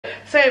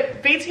So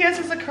BTS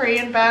is a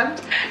Korean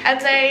band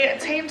and they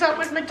teamed up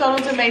with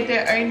McDonald's and made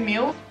their own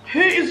meal.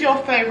 Who is your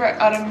favorite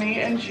out of me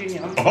and Junior?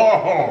 Junior. You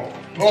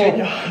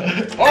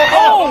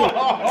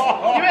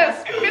better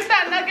spit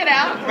that nugget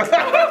out.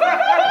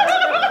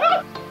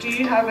 Do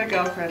you have a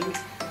girlfriend?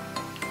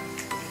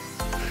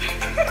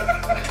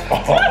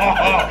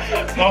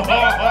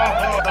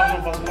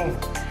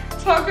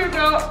 Taco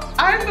Bell,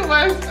 I'm the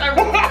worst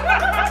ever.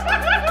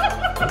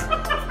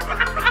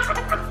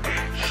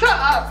 Shut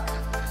up.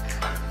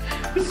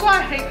 This is why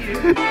I hate you.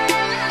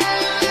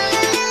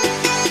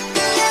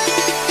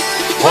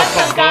 What's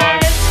up,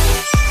 guys?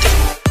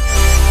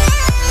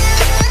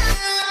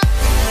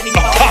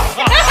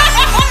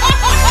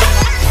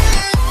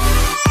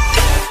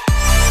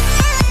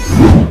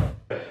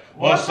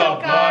 What's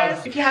up,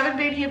 guys? If you haven't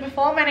been here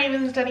before, my name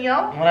is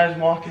Danielle. My name's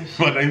Marcus.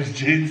 My name's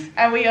Junz.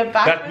 And we are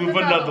back with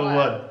another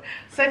one.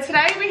 So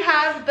today we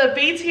have the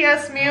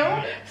BTS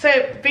meal. So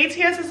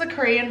BTS is a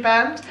Korean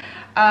band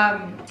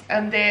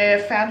and their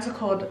fans are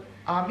called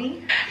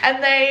ARMY.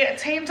 And they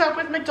teamed up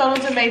with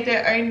McDonald's and made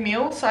their own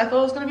meal. So I thought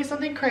it was going to be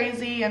something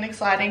crazy and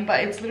exciting, but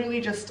it's literally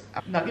just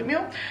a nugget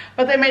meal.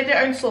 But they made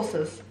their own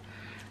sauces.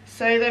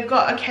 So they've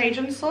got a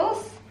Cajun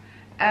sauce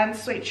and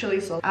sweet chili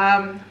sauce.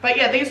 But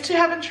yeah, these two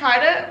haven't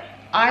tried it.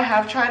 I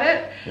have tried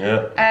it.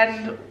 Yeah.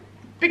 And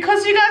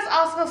because you guys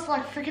ask us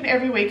like freaking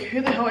every week, who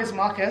the hell is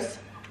Marcus?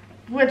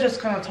 We're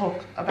just gonna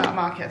talk about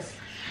Marcus.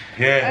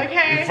 Yeah.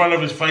 Okay. In front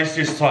of his face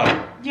this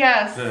time.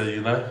 Yes.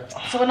 You know.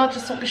 So we're not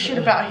just talking shit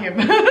about him.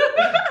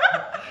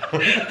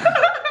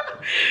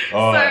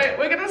 Alright. So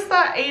we're gonna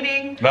start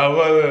eating. No,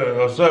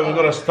 wait. So we're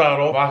gonna start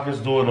off. Marcus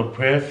doing a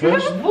prayer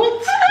first.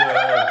 What? So,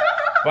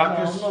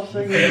 Marcus,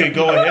 you can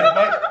go ahead,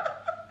 mate.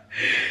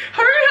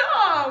 Hurry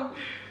up!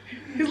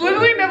 He's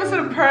literally never said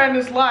a prayer in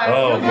his life.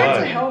 Oh, You're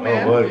going to hell,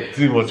 man. Oh, mate.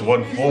 Too much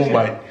 1-4,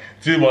 mate.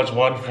 Too much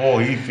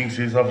 1-4. He thinks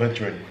he's a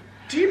veteran.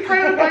 Do you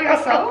pray by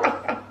yourself?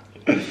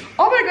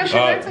 Oh my gosh,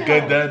 you're going to Go,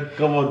 hell. Dad.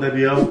 Come on,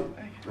 Danielle.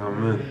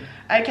 Amen.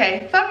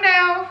 Okay,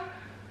 thumbnail.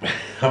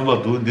 I'm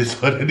not doing this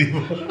one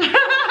anymore.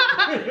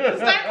 Just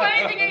don't put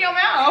anything in your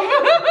mouth.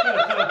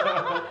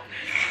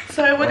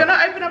 So we're gonna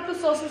open up the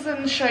sauces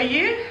and show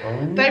you.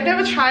 They've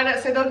never tried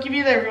it, so they'll give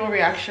you their real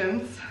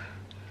reactions.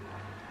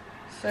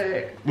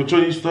 So Which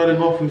one are you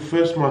starting off with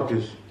first,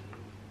 Marcus?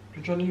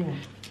 Which one do you want?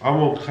 I'm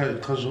on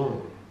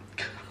Cajun.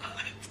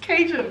 it's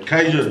Cajun.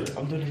 Cajun.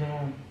 I'm doing this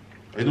one.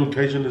 Are you doing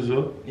Cajun as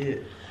well? Yeah.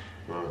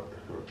 Right.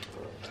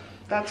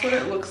 That's what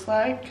it looks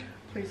like.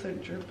 Please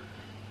don't drip.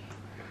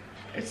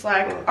 It's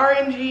like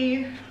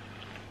orangey.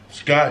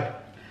 Sky.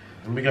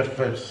 Let me go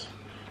first.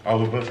 I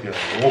will both go.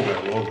 We'll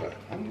go.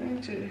 I'm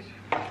going to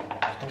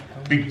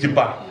Big dipper.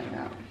 find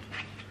out.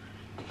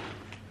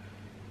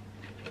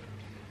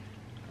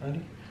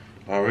 Ready?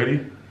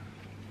 Ready?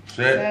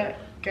 Set.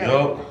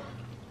 Go.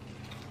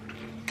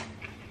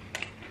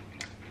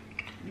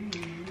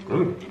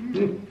 Go.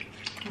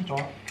 It's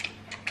alright.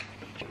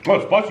 Oh,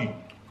 it's spicy.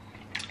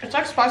 It's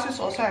like spicy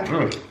sauce,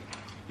 eh?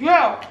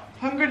 Yeah,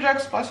 Hungry Jack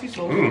spicy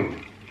sauce.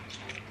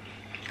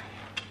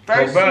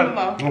 Very Not bad.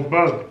 similar. Not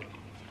bad.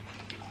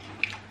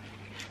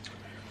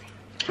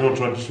 I'm gonna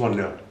try this one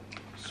now.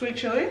 Sweet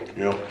chili.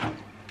 Yeah.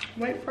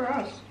 Wait for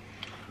us.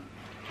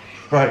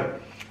 Right.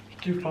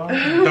 Too far.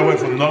 Don't wait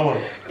for no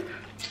one.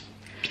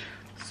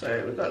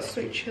 So we got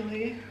sweet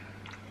chili.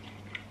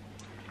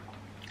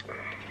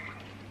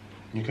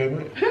 You okay,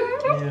 mate?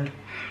 Yeah.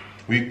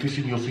 Were you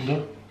kissing your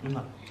finger?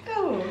 No.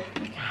 Oh.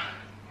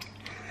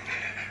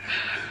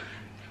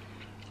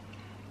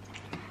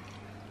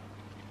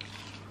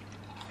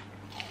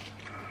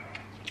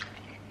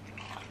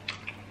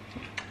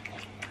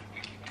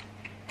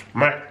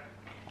 Mate.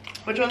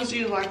 Which ones do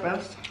you like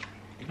best?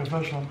 The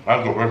first one.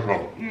 I got first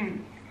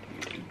one.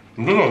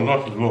 This one's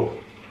nice as well.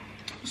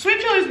 Sweet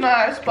chili's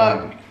nice,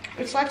 but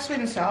it's like sweet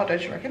and sour,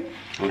 don't you reckon?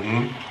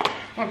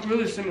 Like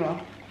really similar.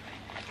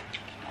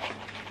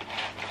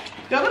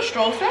 The other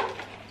straws there?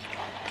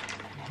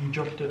 You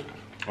dropped it.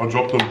 I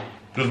dropped them.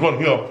 There's one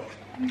here.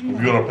 If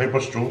you want a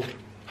paper straw.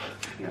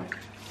 Yeah.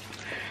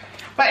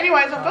 But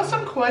anyways, I've got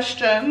some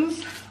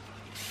questions.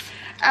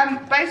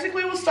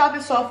 Basically we'll start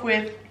this off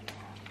with,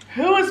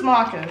 who is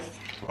Marcus?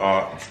 You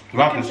can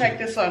Marcus. take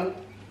this on.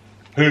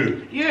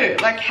 Who? You,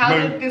 like how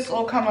Me. did this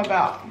all come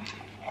about?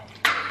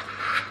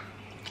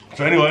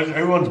 So anyways,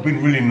 everyone's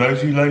been really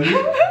nosy lately.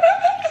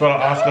 Trying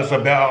to ask us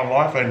about our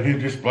life and who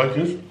this bloke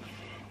is.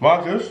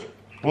 Marcus,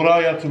 what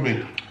are you to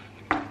me?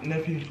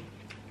 Nephew.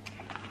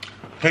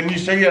 Can you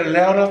say it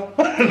louder?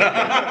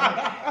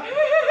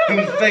 Can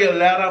you say it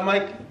louder,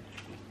 mate?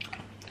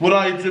 What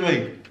are you to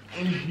me?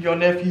 Your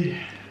nephew.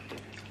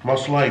 My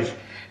slave.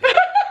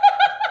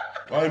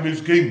 I am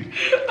his king.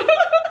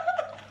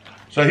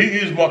 So he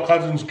is my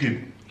cousin's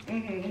kid.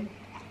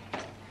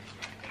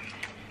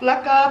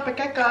 Laka,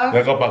 pakeka.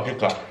 Leka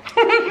pakeka.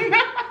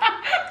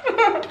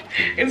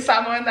 In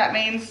Samoan that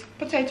means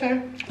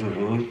potato.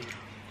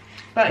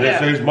 But Yeah,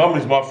 so yeah. his mum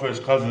is my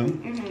first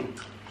cousin.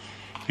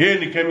 He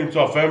only came into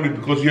our family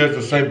because he has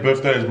the same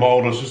birthday as my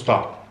older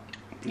sister.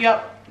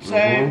 Yep.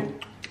 So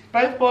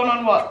both born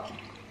on what?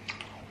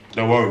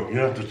 Don't worry, you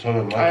don't have to tell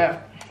them, mate. Oh,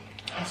 yeah.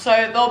 So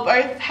they'll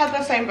both have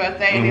the same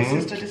birthday, and his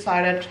sister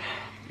decided,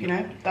 you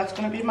know, that's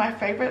gonna be my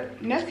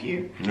favorite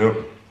nephew. Yep.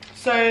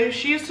 So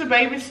she used to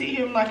babysit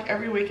him like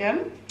every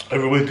weekend.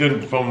 Every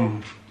weekend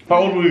from,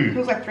 how old were It you?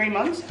 was like 3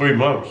 months. 3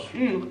 months.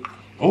 Mm.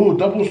 Oh,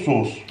 double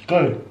sauce.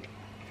 Go.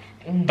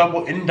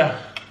 Double ender.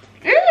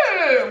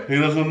 Ew! He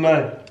doesn't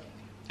know.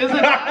 Is it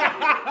nice?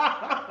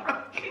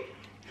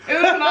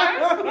 Is it nice?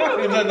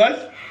 Is that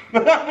nice?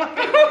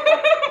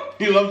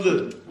 He loves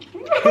it.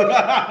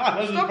 That's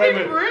his Stop being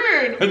favorite.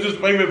 rude. That's his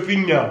favorite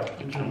finger.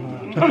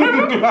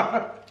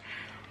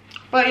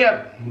 But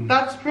yeah,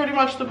 that's pretty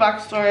much the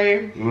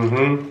backstory.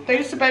 Mm-hmm. They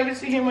used to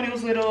babysit him when he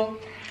was little,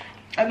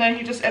 and then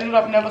he just ended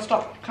up never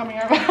stopped coming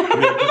over. Yeah,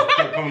 just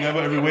kept coming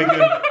over every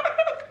weekend.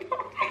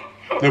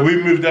 Then we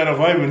moved out of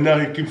home and now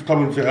he keeps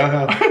coming to our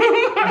house.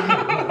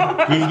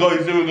 He's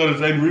even got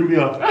his own room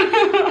here.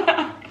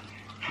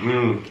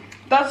 Mm.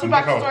 That's the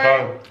Look how backstory.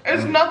 fun.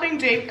 It's nothing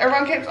deep.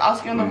 Everyone keeps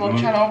asking on the vlog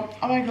channel,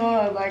 oh my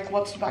god, like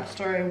what's the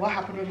backstory? What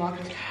happened with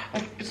Marcus?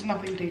 Like, it's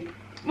nothing deep.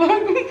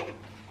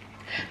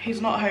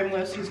 He's not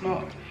homeless, he's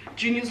not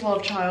Junior's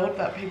love child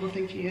that people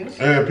think he is.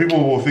 Yeah,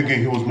 people were thinking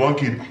he was my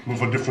kid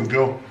with a different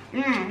girl.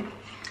 Mm.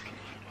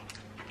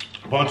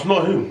 But it's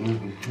not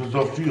him. There's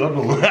a few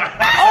other ones.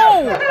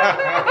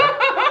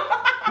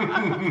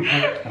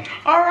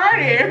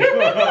 Alrighty.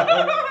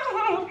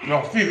 There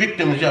are a few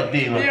victims out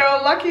there. Like.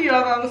 You're lucky you're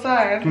on the other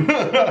side.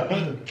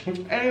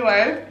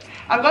 Anyway,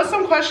 I've got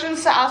some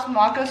questions to ask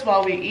Marcus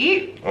while we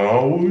eat.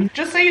 Oh.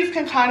 Just so you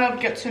can kind of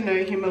get to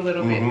know him a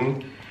little bit.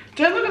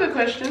 Don't look at the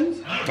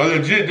questions. But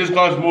legit, this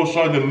guy's more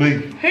shy than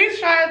me. Who's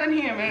shyer than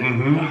him?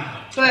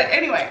 So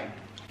anyway,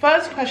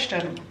 first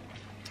question.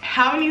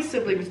 How many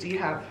siblings do you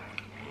have?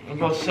 I've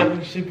got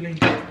 7 siblings.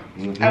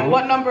 And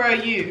what number are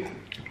you?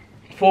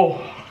 4.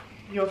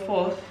 You're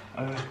 4th.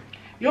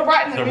 You're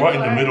right in the So middle. right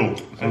in the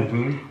right?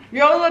 middle.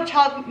 You're the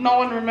child no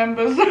one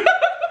remembers.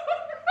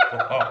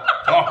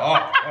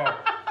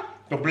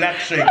 The black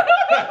sheep.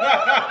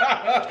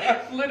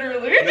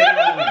 Literally.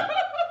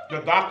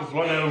 The darkest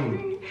one out of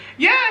them.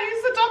 Yeah,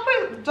 he's the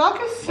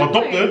darkest sibling.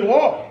 Adopted?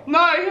 What?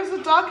 No, he's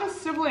the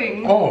darkest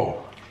sibling.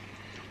 Oh.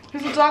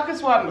 He's the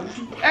darkest one.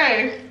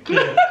 Hey.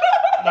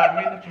 Like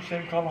me, that's the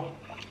same color.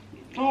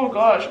 Oh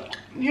gosh.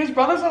 His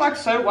brothers are like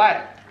so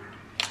white.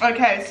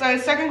 Okay, so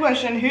second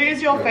question. Who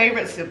is your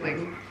favorite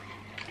sibling?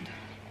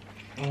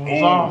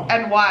 Zong.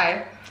 And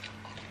why?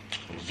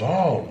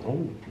 Zong.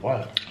 Oh,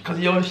 why? Because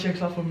he always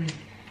checks up for me.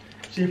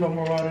 See if I'm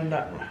alright in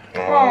that.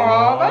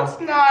 Oh, that's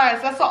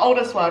nice. That's the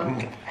oldest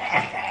one.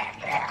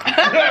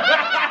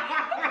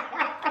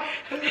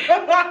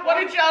 What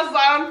did you ask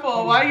Zion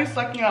for? Why are you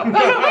sucking up? No,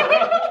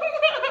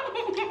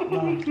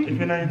 if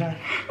you know, you know.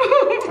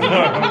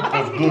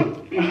 That's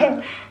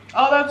good.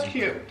 Oh, that's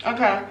cute.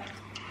 Okay.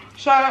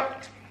 So,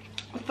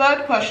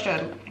 third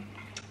question.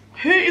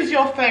 Who is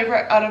your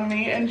favorite out of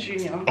me and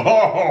Junior?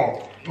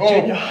 Oh.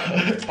 Junior.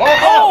 You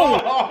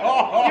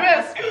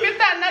better spit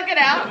that nugget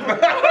out.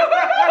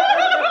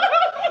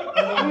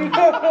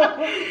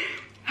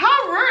 How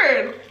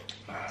rude.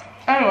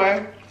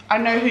 Anyway, I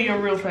know who your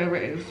real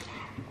favorite is.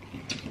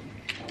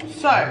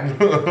 So,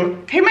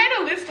 he made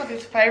a list of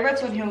his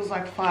favorites when he was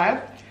like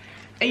 5.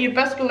 And you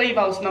best believe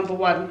I was number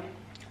 1.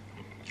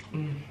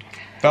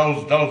 That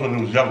was when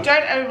he was young.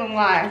 Don't even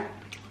lie.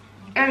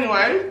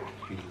 Anyway,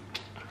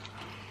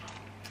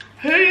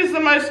 who is the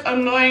most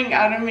annoying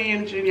out of me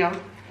and Junior?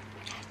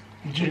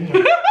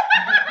 Junior.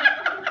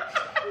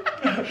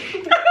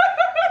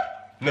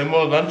 No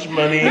more lunch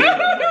money.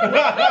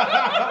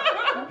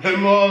 No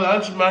more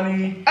lunch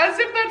money. As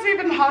if that's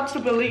even hard to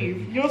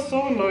believe. You're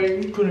so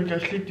annoying. Couldn't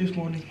get sleep this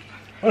morning.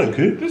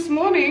 Okay. This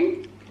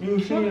morning? You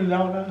were singing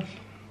loud ass.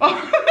 Oh.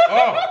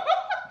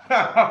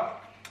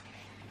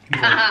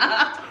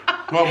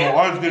 Well, my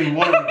eyes getting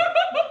watery.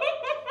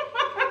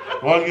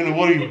 My eyes getting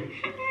watery.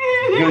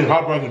 Getting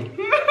heartbroken.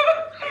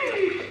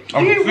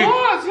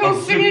 He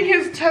was singing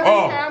his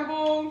Tevin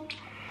Campbell.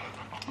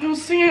 He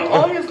was singing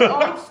all his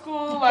old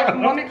school, like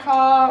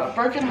Monica,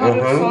 broken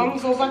hearted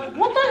songs. I was like,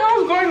 what the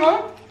hell is going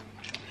on?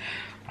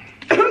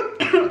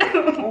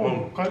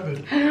 Oh, COVID.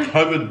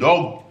 COVID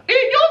dog.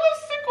 Hey, you're the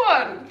sick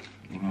one.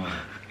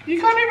 You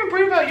can't even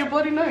breathe out your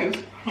bloody nose.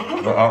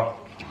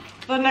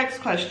 The next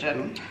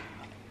question.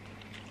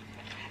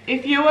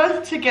 If you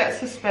were to get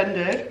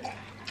suspended,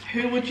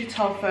 who would you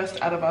tell first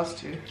out of us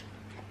two?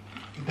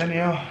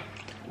 Danielle.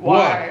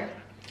 Why?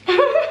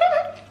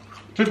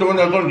 She's the one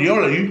that's gonna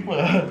yell at you.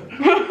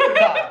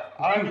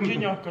 I'm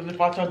Virginia, because if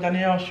I tell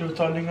Danielle, she'll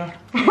tell Linga.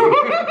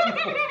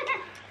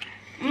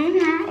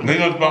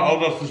 Linga's my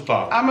older sister.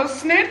 I'm a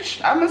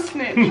snitch. I'm a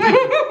snitch.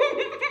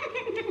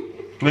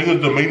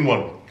 Linga's the main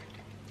one.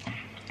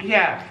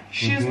 Yeah,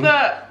 she's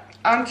the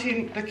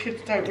auntie the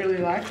kids don't really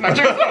like. No,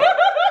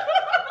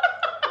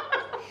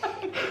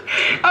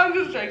 I'm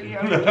just joking.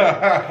 I'm just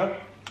joking.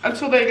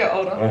 Until they get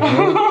older.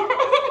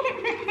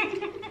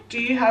 Do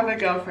you have a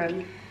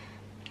girlfriend?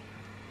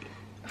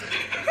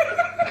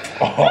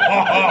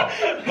 Oh,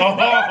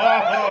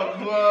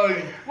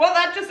 Well,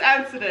 that just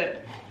answered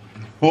it.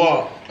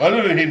 What? I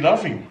didn't hear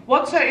nothing.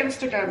 What's her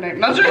Instagram name?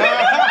 No,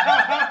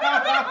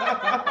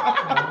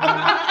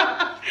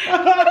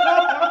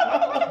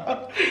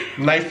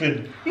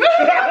 Nathan.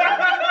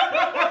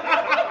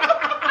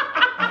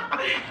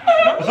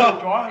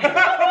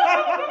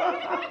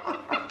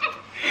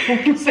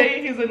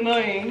 See, he's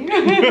annoying.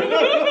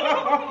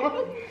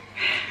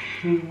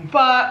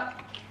 But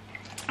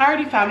I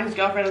already found his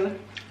girlfriend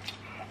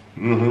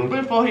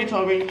before he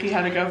told me he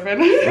had a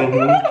girlfriend.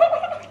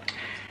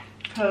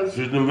 Cause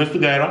She's an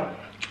investigator.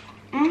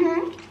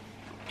 I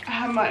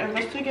had my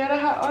investigator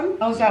hat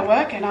on. I was at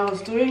work and I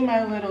was doing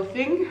my little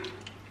thing.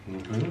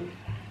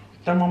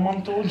 Then my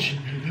mom told you.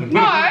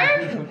 No,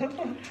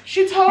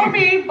 she told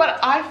me, but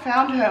I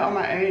found her on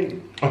my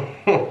own.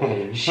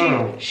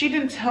 She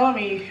didn't tell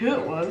me who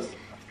it was.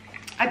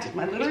 I did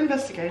my little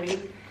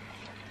investigating.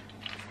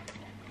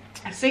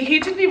 See, he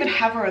didn't even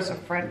have her as a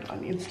friend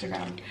on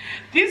Instagram.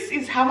 This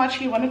is how much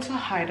he wanted to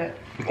hide it.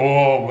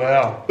 Oh,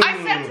 wow.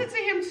 I sent it to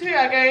him too.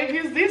 I go,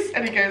 who's this?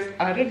 And he goes,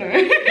 I don't know.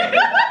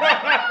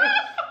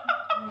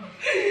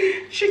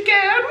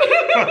 Chicken.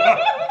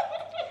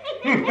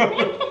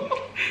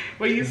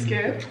 Were you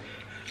scared?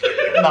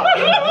 No.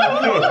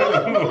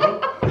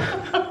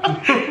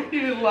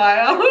 You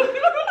liar.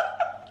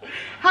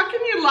 How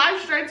can you lie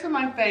straight to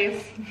my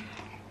face?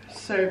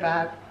 So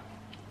bad.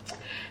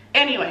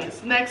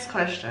 Anyways, next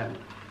question.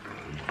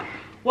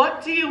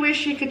 What do you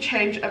wish you could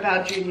change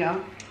about Junior?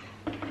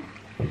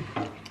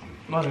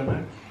 I don't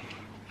know.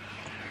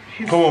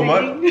 Come on,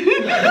 man.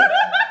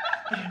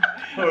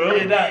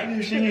 Yeah, that,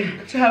 you're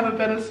singing. To have a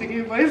better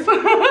singing voice.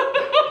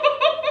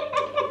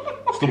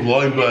 It's the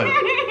blind man.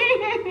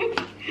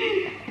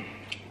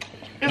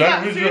 Is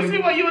that seriously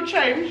what you would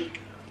change?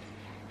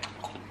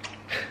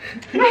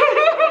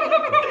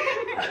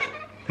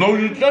 No,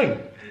 you change.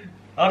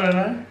 I don't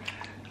know.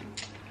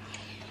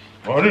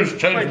 I just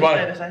changed Wait, mine.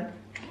 stay the same?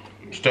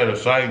 Stay the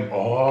same.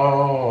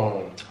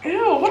 Oh.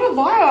 Ew, what a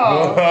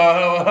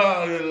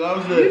liar. He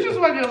loves You it. just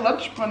want your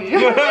lunch money.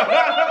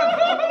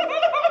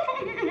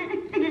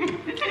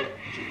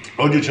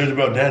 What did you change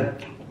about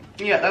Dad?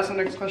 Yeah, that's the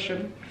next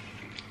question.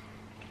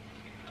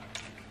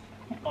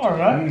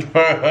 Alright. Say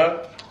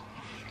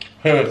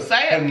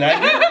it. Him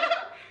nagging?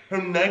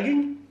 Him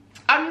nagging?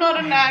 I'm not a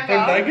Him nagger.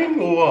 nagging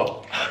or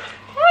what?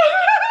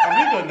 I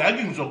think the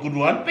nagging's a good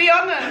one. Be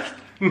honest.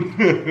 I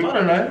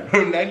don't know.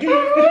 Her nagging?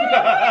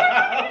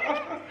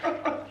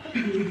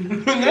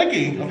 Her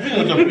nagging? I think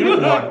it's a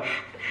beautiful one.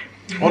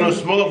 On the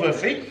smell of her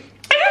feet? Ew!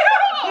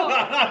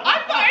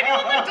 I'm the only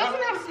one that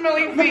doesn't have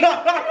smelly feet.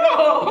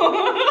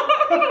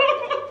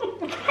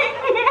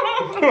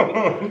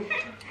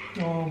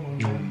 Oh my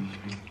god.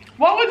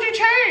 What would you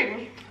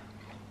change?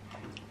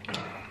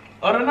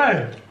 I don't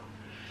know.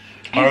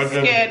 He's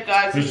scared,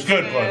 guys. He's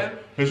scared, guys.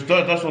 He's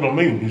scared, that's what I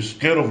mean. He's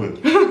scared of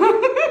it.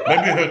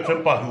 Maybe her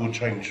temper, he will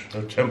change.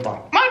 Her temper.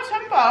 My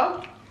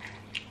temper?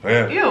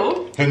 Yeah.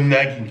 Ew. Her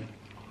nagging.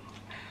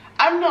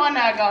 I'm not a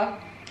nagger.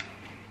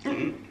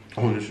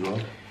 Oh, yes, you are.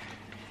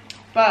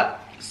 But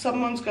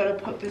someone's got to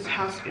put this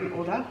house in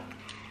order.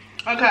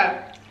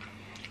 Okay.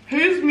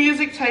 Whose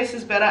music taste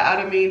is better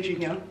out of me and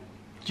Junior?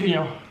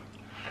 Junior.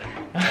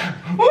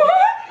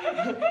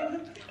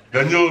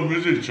 Daniel's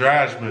music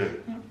trash, man.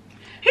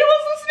 He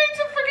was listening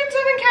to freaking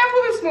Tevin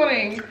Campbell this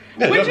morning.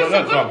 Yeah, which is that's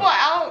good for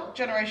not- our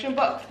generation,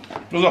 but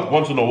It was like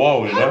once in a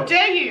while, you how know?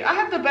 dare you? I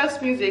have the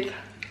best music.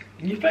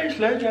 You play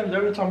slow jams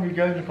every time you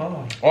go in the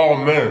car. Oh,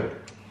 man.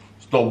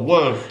 It's the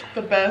worst.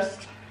 The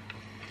best.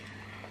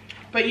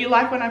 But you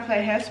like when I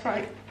play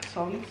Hairspray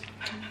songs?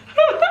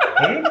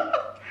 Who?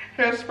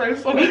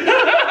 Hairspray songs. Who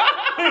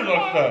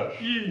likes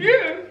that?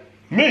 You.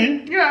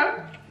 Me?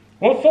 Yeah.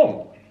 What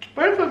song?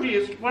 Both of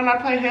you. When I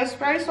play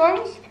Hairspray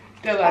songs,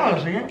 they're I don't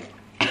like... sing it.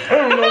 I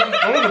don't know what you're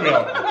talking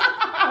about.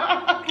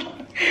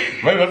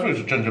 Maybe that's what you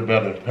should change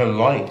about it. Her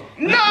lying.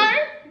 No!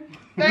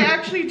 They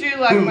actually do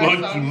like my Like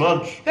too songs.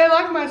 much. They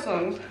like my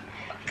songs.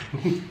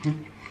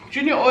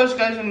 Junior always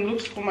goes and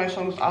looks for my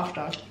songs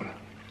after.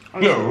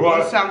 On, Yeah,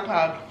 right. on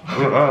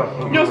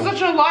SoundCloud. You're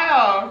such a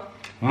liar.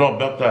 I'm not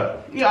about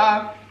that.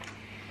 Yeah.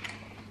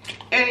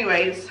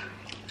 Anyways,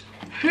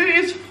 who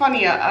is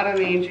funnier out of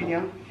me and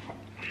Junior?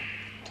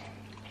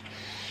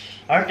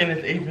 I reckon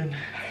it's even.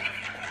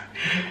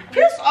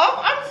 Piss off!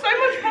 I'm so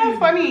much more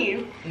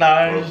funny.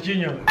 No, it's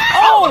Junior.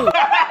 Oh!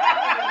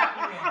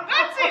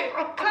 That's it.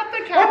 Cut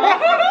the camera.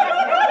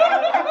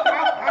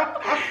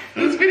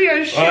 This video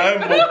is shit. I am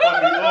more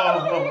funny.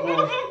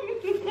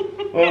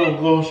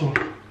 Oh gosh.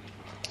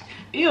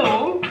 Ew.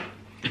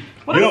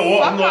 What You a know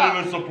what? I'm sucker. not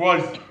even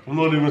surprised. I'm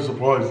not even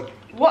surprised.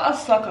 What a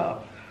sucker.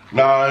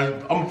 Nah,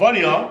 I'm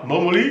funnier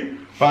normally,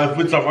 but if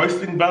it's a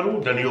roasting battle,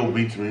 then he'll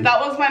beat me. That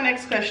was my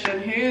next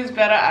question. Who's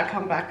better at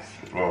comebacks?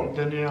 Oh.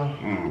 Danielle.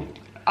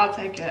 I'll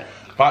take it.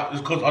 But it's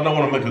because I don't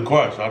want to make her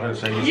cry, so I don't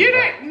say this. You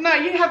don't. No,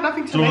 you have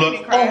nothing to So make me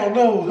like, cry. oh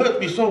no, hurt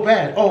me so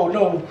bad. Oh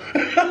no.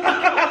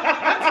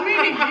 That's me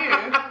to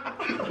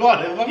you.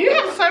 Whatever. You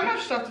have so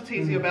much stuff to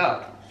tease you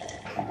about.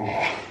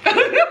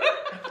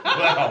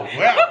 Wow.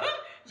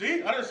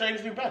 See, I didn't say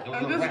anything bad.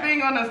 I'm just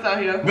being honest out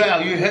here. Wow,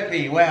 you hit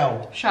me.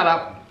 Wow. Shut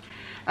up.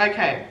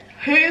 Okay,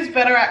 who is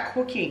better at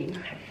cooking?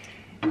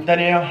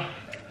 Danielle.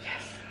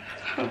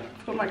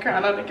 Put my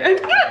crown on again.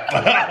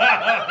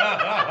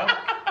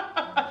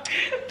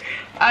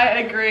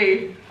 I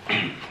agree.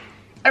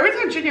 Every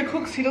time Junior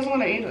cooks, he doesn't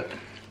want to eat it.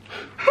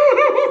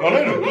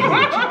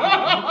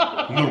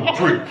 Little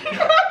prick.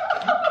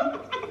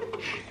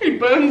 He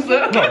burns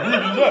it. No,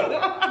 really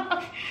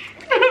that.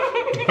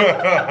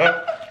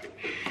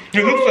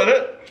 He looks at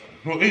it,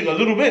 he'll eat a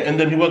little bit, and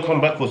then he won't come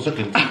back for a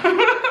second.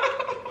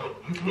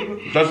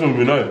 That's when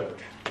we know.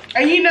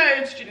 And you know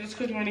it's Junior's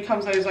cooking when he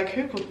comes out, he's like,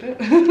 who cooked it?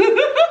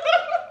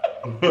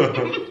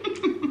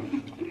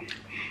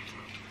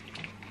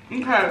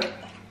 Okay.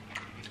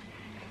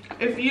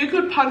 If you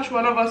could punch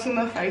one of us in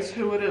the face,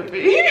 who would it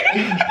be?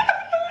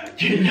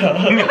 Junior.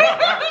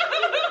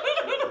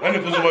 And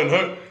because it won't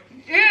hurt.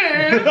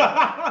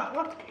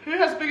 Yeah. Who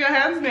has bigger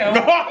hands now?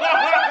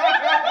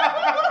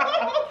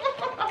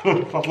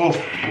 Fuck off.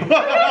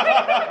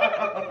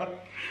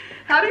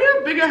 How do you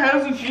have bigger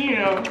hands than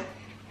Junior?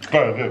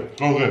 Okay.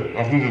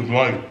 I think it's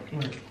lying.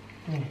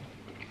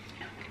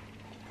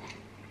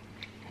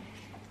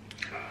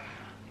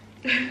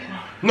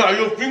 No,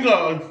 your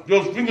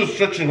finger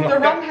stretching like The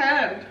that. wrong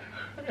hand.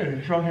 Yeah,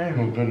 it's wrong hand.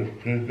 Oh, better.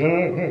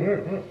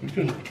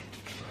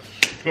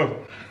 Go.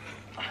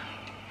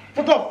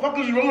 What the fuck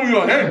is wrong with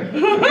your hand?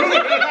 Look at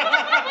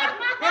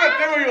the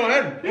camera of your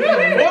hand.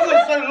 Why is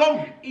it so long?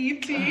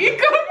 E.T.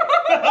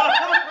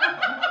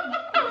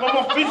 My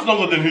feet's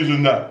longer than his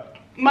in that.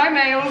 My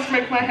nails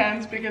make my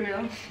hands bigger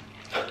now.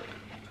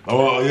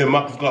 Oh yeah,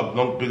 Mark's got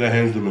bigger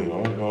hands than me.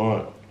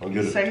 Alright, I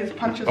get it. Say his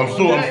punches I'm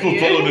still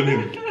taller than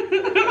him.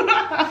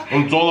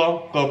 I'm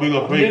taller, got bigger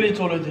I'm feet. nearly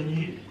taller than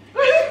you.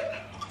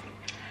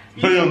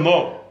 No, you're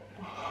not.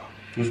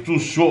 You're still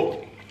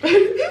short.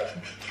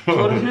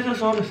 Shortest, who's the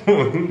shortest?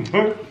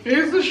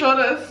 Who's the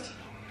shortest?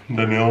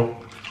 Danielle.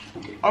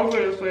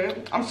 Obviously.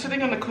 I'm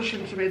sitting on a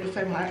cushion to be the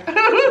same height.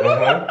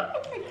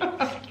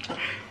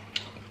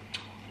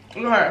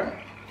 Okay.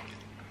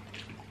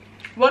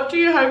 What do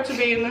you hope to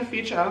be in the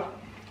future?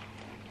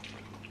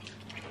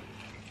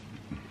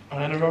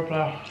 An NFL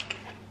player.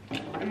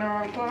 In a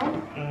round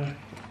time?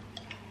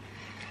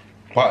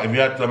 But if you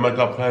had to make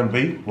a plan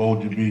B, what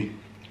would you be?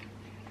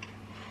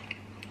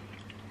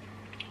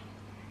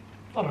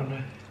 I don't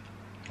know.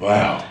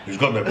 Wow, he's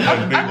got that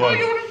plan B I thought one.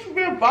 you wanted to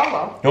be a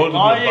barber. He wants to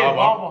Oh be a yeah,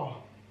 barber.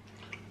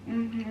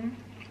 barber.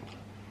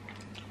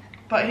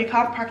 But he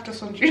can't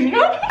practice on Junior.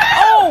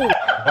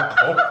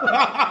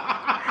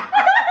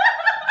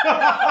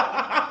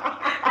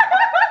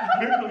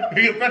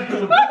 He can practice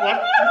a big one.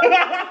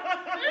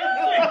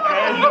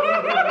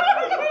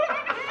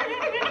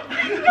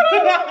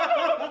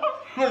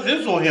 What's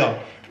this all here?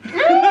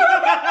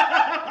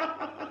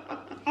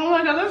 Oh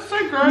my god, that's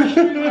so gross,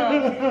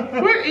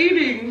 Junior. We're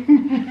eating.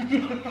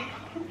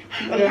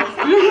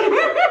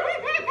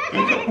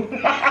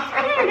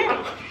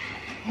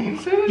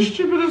 Say the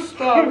stupidest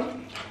stuff.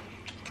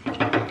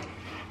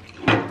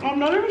 I'm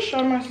not even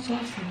showing my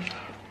sausage.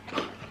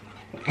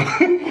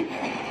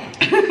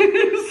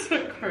 It's so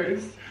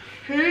gross.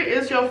 Who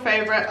is your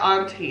favorite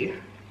auntie?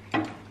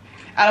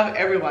 Out of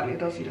everyone, it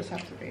doesn't just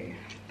have to be.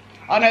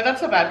 Oh no,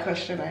 that's a bad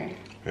question, eh?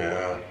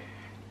 Yeah.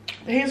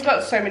 He's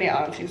got so many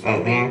aunties. That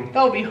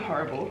would be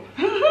horrible.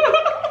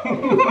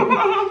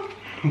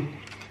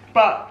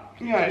 But,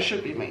 you know, it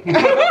should be me.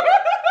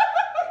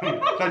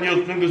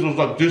 Danielle's fingers was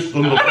like this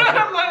on the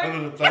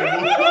under the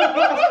table.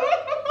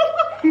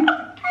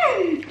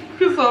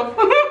 Piss off.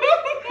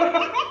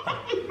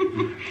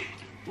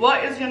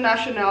 What is your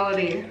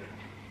nationality?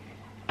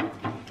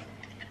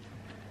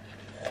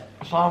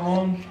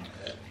 Samoan.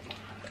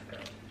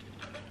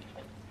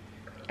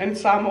 And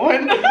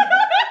Samoan.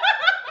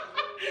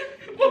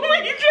 What were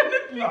you trying to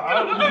do? No,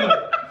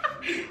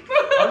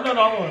 I'm not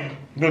that one.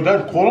 Your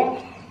dad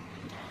quarter?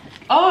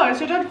 Oh, is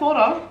your dad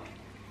quarter?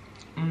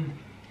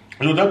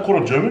 Is your dad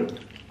quarter German?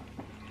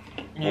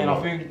 Yeah, and I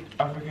think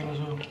African as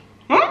well.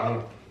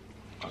 Huh?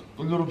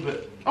 A little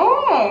bit.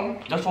 Oh,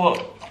 That's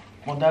what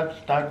my dad's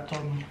dad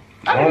told me.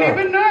 I didn't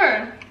even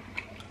know.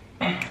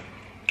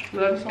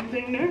 Learn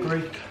something new.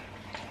 Greek.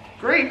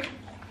 Greek.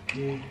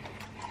 Yeah.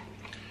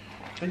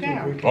 Thank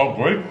Yeah. you, Greek. Oh,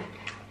 great.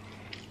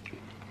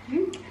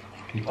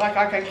 Like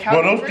I can count.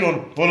 What else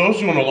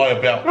do you want to lie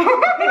about?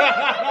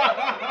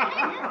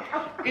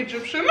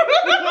 Egyptian.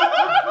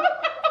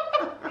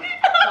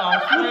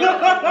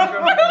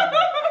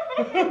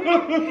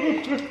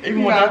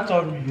 Even my dad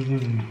told me.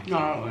 No,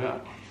 yeah.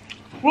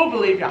 We'll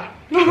believe ya.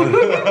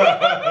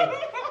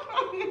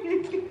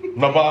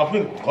 No, but I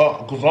think,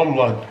 because I'm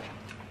like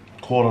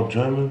quarter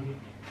German,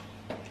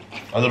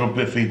 a little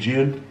bit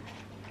Fijian.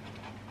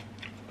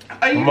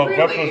 Are you On my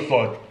really? grandpa's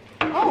side.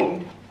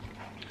 Oh.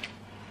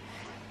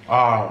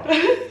 A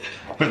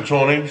bit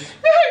Chinese.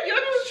 You're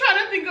just trying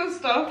to think of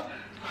stuff.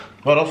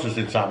 What else is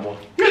in Samoa?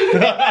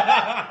 No,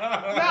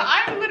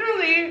 I'm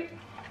literally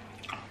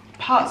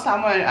part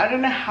Samoan. I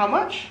don't know how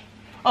much.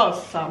 Oh,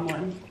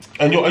 Samoan.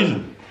 And you're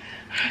Asian.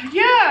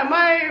 Yeah,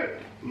 my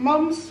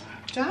mom's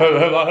dad.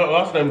 Her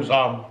last name's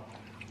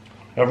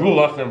her real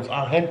last name's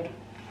Ahmed.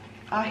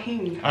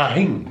 Ahing.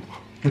 Ahing.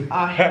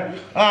 Ahing.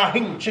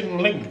 Ahing ching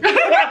ling.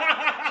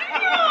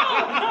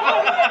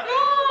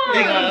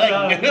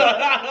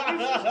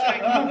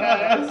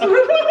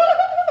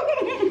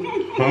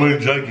 I'm only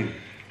joking.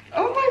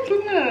 Oh my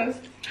goodness.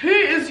 Who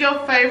is your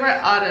favorite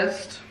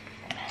artist?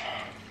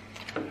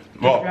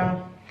 What?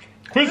 Brown.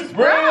 Chris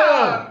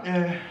Brown.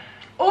 Yeah.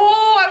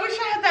 Oh, I wish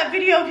I had that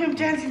video of him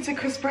dancing to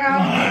Chris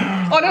Brown.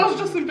 Oh, that was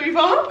Justin Bieber.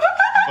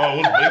 Oh, it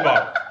was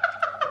Bieber.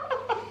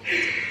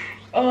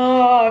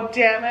 Oh,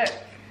 damn it.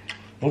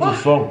 What's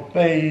the song?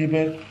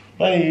 Baby,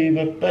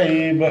 baby,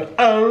 baby,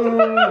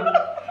 oh,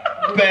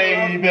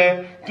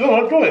 baby. Go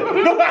on, do it.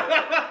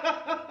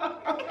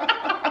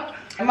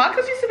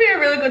 Marcus used to be a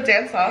really good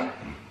dancer.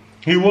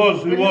 He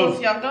was. When he was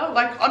younger.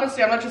 Like,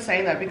 honestly, I'm not just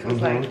saying that because,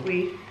 like,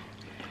 we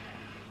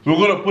were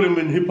gonna put him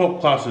in hip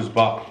hop classes,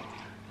 but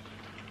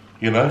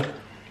you know,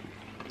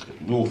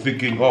 we were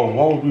thinking, oh,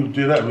 why would we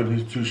do that when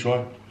he's too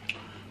shy?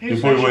 He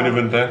probably won't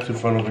even dance in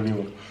front of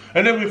anyone.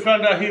 And then we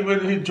found out he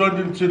joined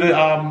into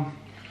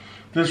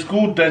the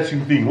school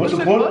dancing thing. What's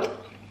it called?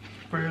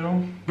 Bring it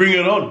on. Bring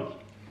It On.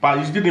 But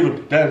he didn't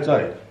even dance,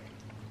 eh?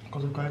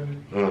 Because of COVID.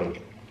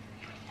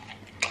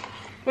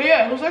 But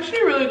yeah, it was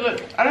actually really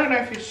good. I don't know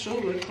if he's still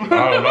good. I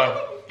don't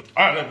know. I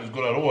don't know if he's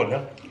good at all,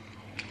 yeah?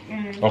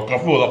 Like, I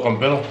feel like I'm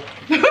better.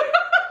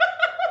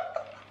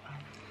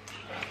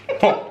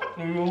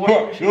 You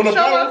want to Show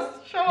battle? us.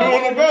 You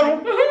want to battle?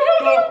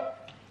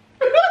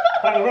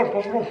 Pass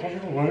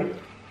it on, right?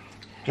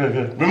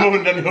 Okay. Remember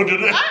when Daniel did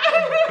it?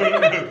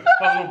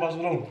 Pass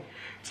it on.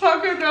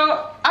 Taco Bell,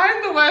 I'm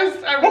the worst.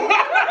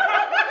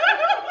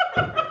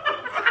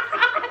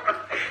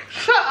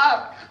 Shut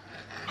up.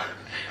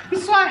 This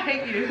is why I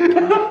hate you.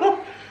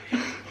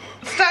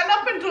 Stand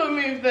up and do a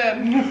move then.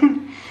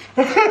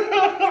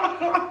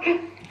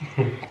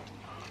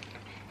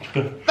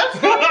 That's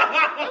not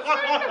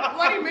even a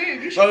bloody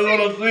move. You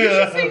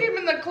should see him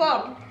in the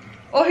club.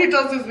 All he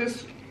does is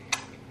this.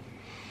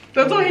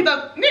 That's all he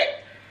does.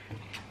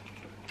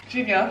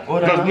 Junior. Or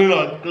That's me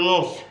like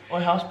girls. Or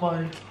house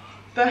party.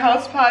 The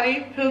house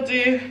party, he'll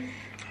do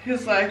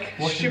his like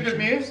stupid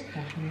moves.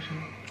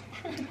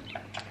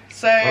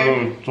 So I know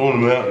what you're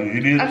talking about, you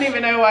idiot. I don't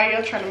even know why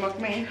you're trying to mock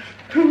me.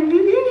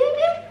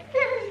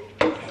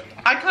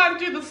 I can't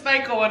do the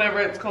snake or whatever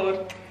it's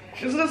called.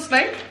 Is it a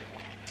snake?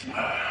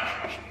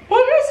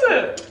 What is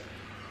it?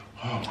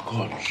 Oh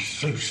god, she's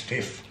so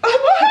stiff.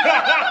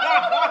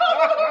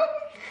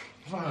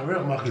 Fire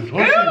out, Marcus.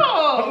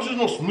 How come she's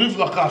not smooth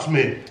like us,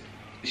 man?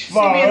 You should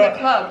see me in the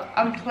club.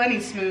 I'm plenty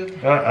smooth.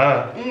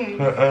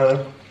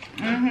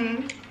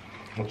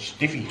 What's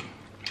stiffy?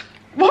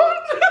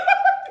 What?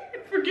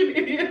 Freaking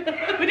idiot.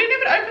 We didn't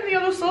even open the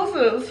other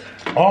sauces.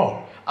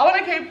 Oh. I want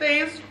to keep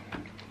these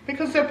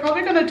because they're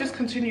probably going to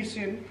discontinue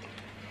soon.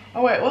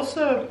 Oh wait, what's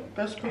the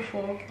best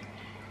before?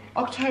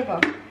 October.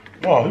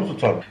 Oh, who's the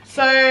time?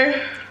 So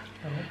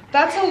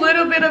that's a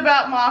little bit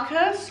about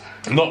Marcus.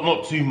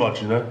 Not too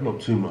much, you know? Not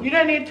too much. You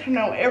don't need to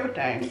know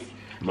everything.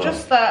 No.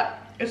 Just that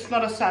it's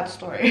not a sad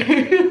story.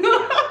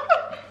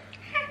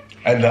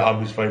 And that I'm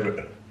his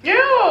favourite.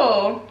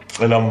 Ew.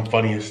 And I'm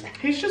funniest.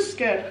 He's just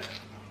scared.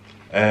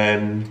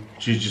 And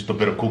she's just a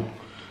better cook.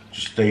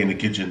 Just stay in the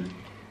kitchen.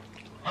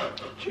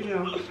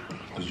 Junior.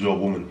 Because you're a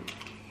woman.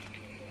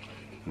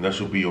 And that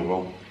should be your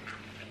role.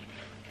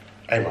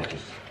 Hey,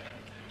 Marcus.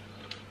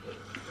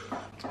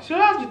 So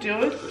what I have to deal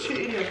with? Shit,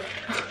 idiot.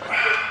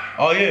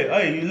 Oh yeah,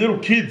 hey, you little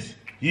kids,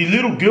 you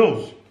little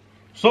girls.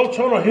 Stop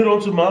trying to hit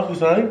onto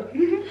Marcus, eh?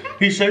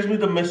 He shows me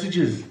the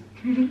messages.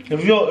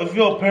 If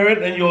you're a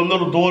parent and your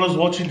little daughter's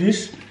watching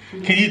this,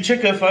 can you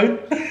check her phone?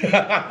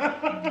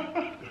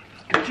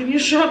 Can you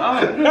shut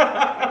up?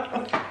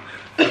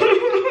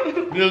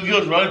 Little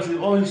girls right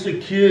to, oh, he's so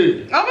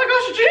cute. Oh my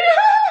gosh,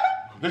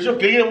 Junior! Does your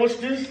girl watch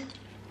this?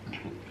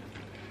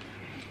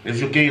 If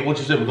your girl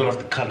watches it, we're gonna have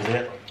to cut it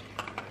out.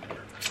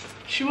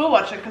 She will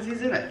watch it because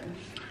he's in it.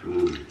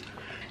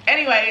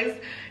 Anyways,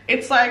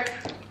 it's like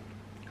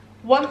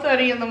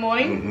 1:30 in the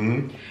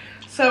morning.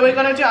 So we're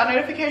gonna do our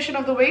notification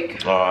of the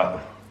week.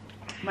 Alright.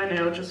 My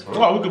nail just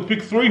fell. Oh, we can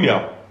pick 3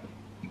 now.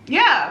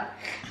 Yeah.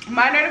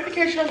 My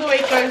notification of the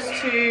week goes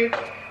to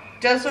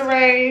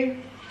Desiree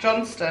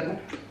Johnston.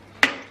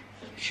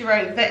 She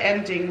wrote the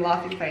ending,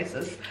 laughing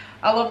faces.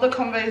 I love the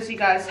convos you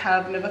guys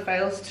have. Never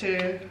fails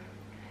to.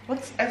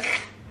 What's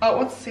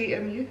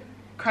CMU?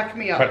 Crack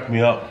me up. Crack me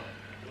up.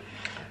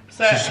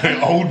 So, She's so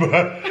old,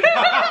 bro.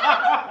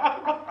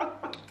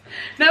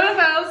 never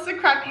fails to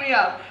crack me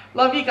up.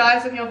 Love you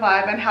guys and your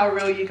vibe and how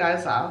real you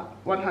guys are.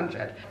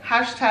 100.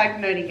 Hashtag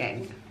nerdy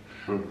gang.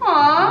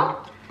 Aww.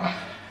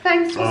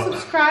 Thanks for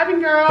subscribing,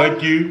 girl.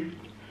 Thank you.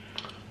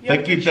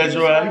 Thank you,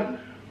 Desiree.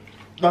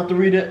 Not to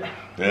read it.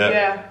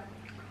 Yeah.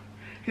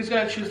 He's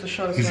gonna choose the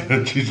shortest He's one.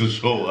 gonna choose a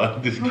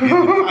short. This kid.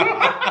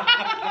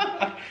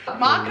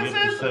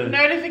 Marcus's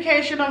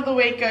notification of the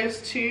week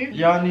goes to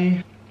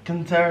Yanni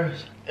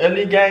Contreras.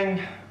 Early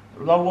gang.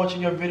 Love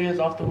watching your videos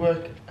after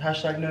work.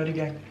 Hashtag nerdy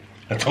gang.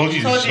 I told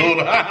you short.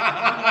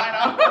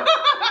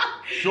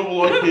 Short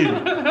like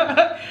him.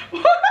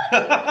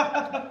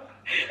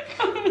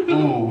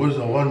 Oh, where's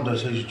the wonder it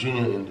says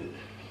Junior in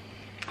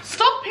there.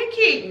 Stop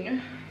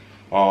picking.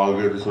 Oh,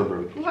 I'll get this one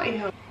then. Bloody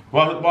hell.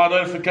 My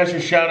notification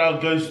shout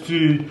out goes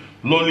to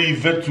Loli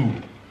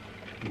Vetu.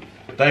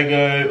 They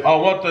go, I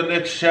want the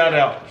next shout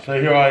out. So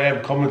here I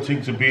am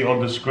commenting to be on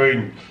the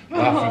screen.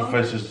 Laughing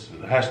faces.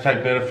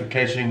 Hashtag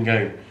notification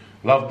game.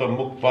 Love the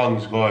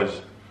mukbangs,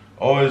 guys.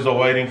 Always are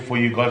waiting for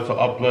you guys to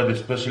upload,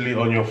 especially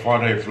on your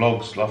Friday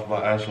vlogs. Love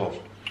my ass off.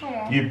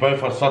 Aww. You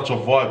both are such a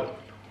vibe.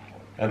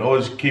 And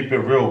always keep it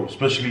real,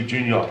 especially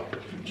Junior.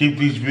 Keep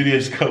these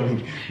videos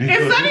coming.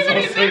 It's not even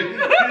his name.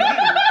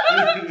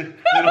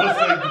 They're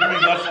also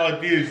giving us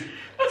ideas.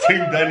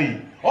 Team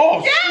Danny.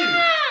 Oh, Yes! shit.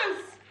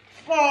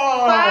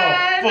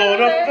 For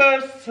the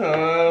first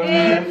time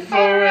in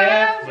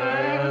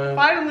forever.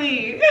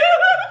 Finally.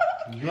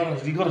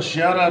 You got a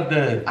shout out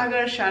there. I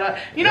got a shout out.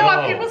 You know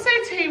what? People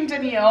say Team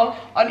Danielle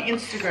on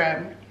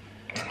Instagram.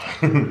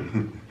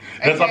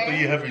 That's Okay. after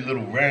you have your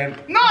little rant.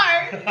 No!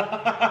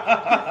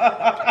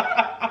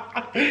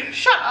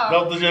 Shut up.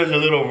 After you have your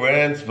little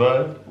rants,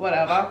 bro.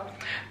 Whatever.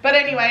 But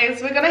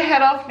anyways, we're gonna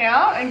head off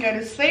now and go to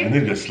I sleep.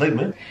 need to go sleep,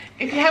 man.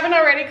 If you haven't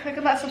already, click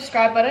on that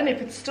subscribe button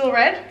if it's still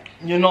red.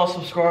 You're not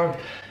subscribed.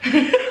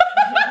 He's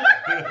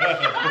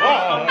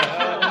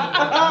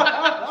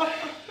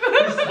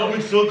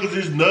probably so because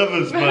he's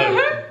nervous,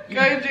 man.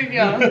 Go,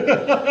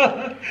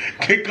 Junior.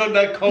 Click on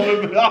that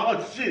comment.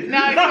 Oh, shit.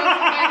 Now he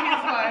wants to play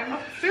his phone.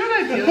 See what I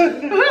do?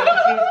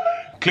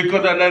 Click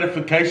on that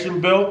notification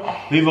bell.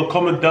 Leave a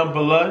comment down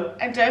below.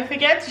 And don't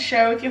forget to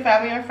share with your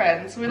family and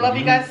friends. We love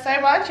you guys so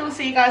much. We'll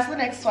see you guys in the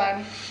next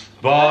one.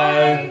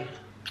 Bye.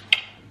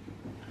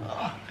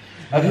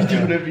 I didn't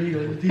do whatever you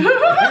gotta do.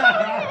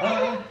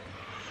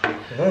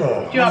 Do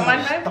you want mine,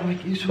 babe?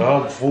 Stomach issue.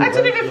 I'm full, I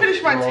didn't man. even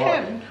finish my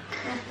 10.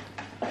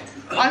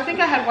 I think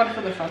I had one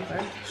for the front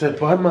though. Say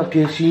bye, my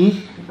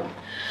Casey.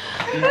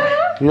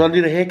 You want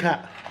to need a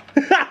haircut?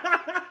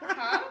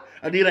 Huh?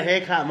 I need a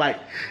haircut, mate.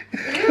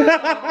 Ew,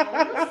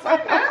 that's so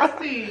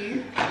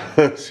nasty.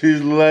 See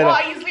you later. Well,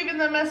 he's leaving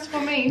the mess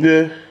for me.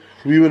 Yeah,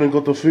 we went and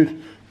got the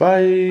food.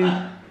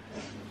 Bye.